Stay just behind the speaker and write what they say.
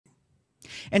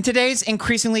In today's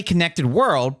increasingly connected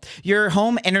world, your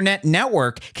home internet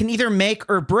network can either make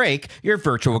or break your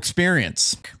virtual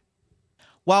experience.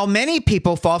 While many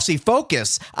people falsely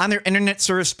focus on their internet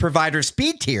service provider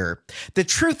speed tier, the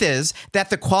truth is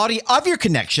that the quality of your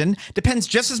connection depends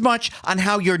just as much on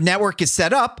how your network is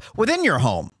set up within your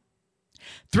home.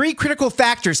 Three critical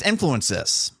factors influence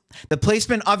this: the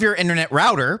placement of your internet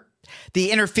router, the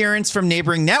interference from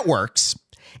neighboring networks,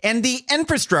 and the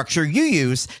infrastructure you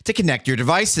use to connect your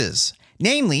devices,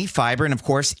 namely fiber and, of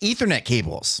course, Ethernet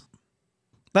cables.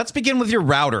 Let's begin with your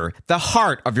router, the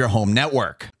heart of your home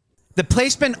network. The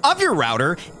placement of your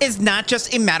router is not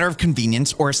just a matter of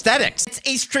convenience or aesthetics. It's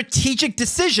a strategic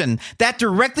decision that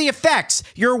directly affects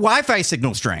your Wi-Fi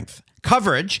signal strength,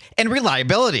 coverage, and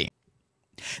reliability.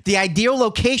 The ideal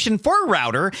location for a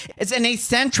router is in a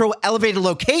central elevated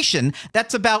location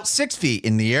that's about 6 feet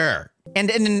in the air and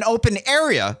in an open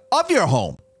area of your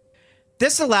home.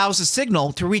 This allows the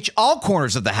signal to reach all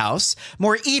corners of the house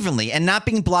more evenly and not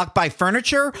being blocked by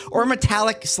furniture or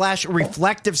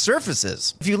metallic/reflective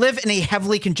surfaces. If you live in a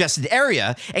heavily congested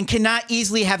area and cannot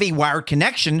easily have a wired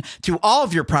connection to all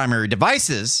of your primary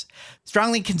devices,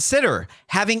 strongly consider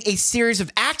having a series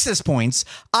of access points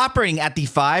operating at the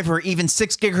 5 or even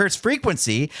 6 gigahertz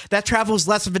frequency that travels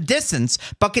less of a distance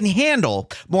but can handle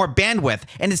more bandwidth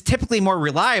and is typically more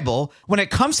reliable when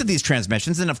it comes to these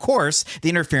transmissions and, of course, the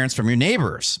interference from your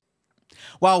neighbors.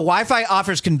 While Wi-Fi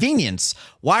offers convenience,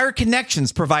 wired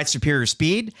connections provide superior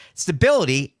speed,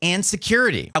 stability, and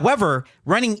security. However,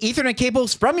 running Ethernet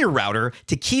cables from your router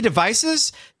to key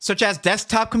devices, such as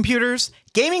desktop computers,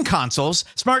 gaming consoles,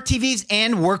 smart TVs,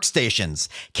 and workstations,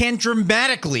 can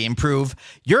dramatically improve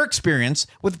your experience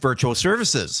with virtual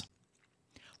services.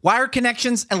 Wired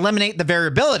connections eliminate the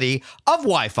variability of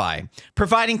Wi-Fi,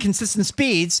 providing consistent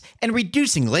speeds and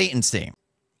reducing latency.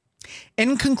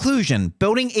 In conclusion,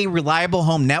 building a reliable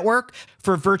home network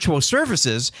for virtual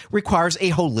services requires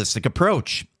a holistic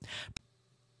approach.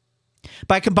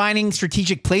 By combining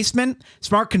strategic placement,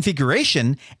 smart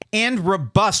configuration, and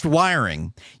robust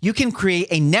wiring, you can create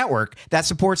a network that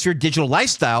supports your digital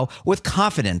lifestyle with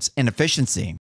confidence and efficiency.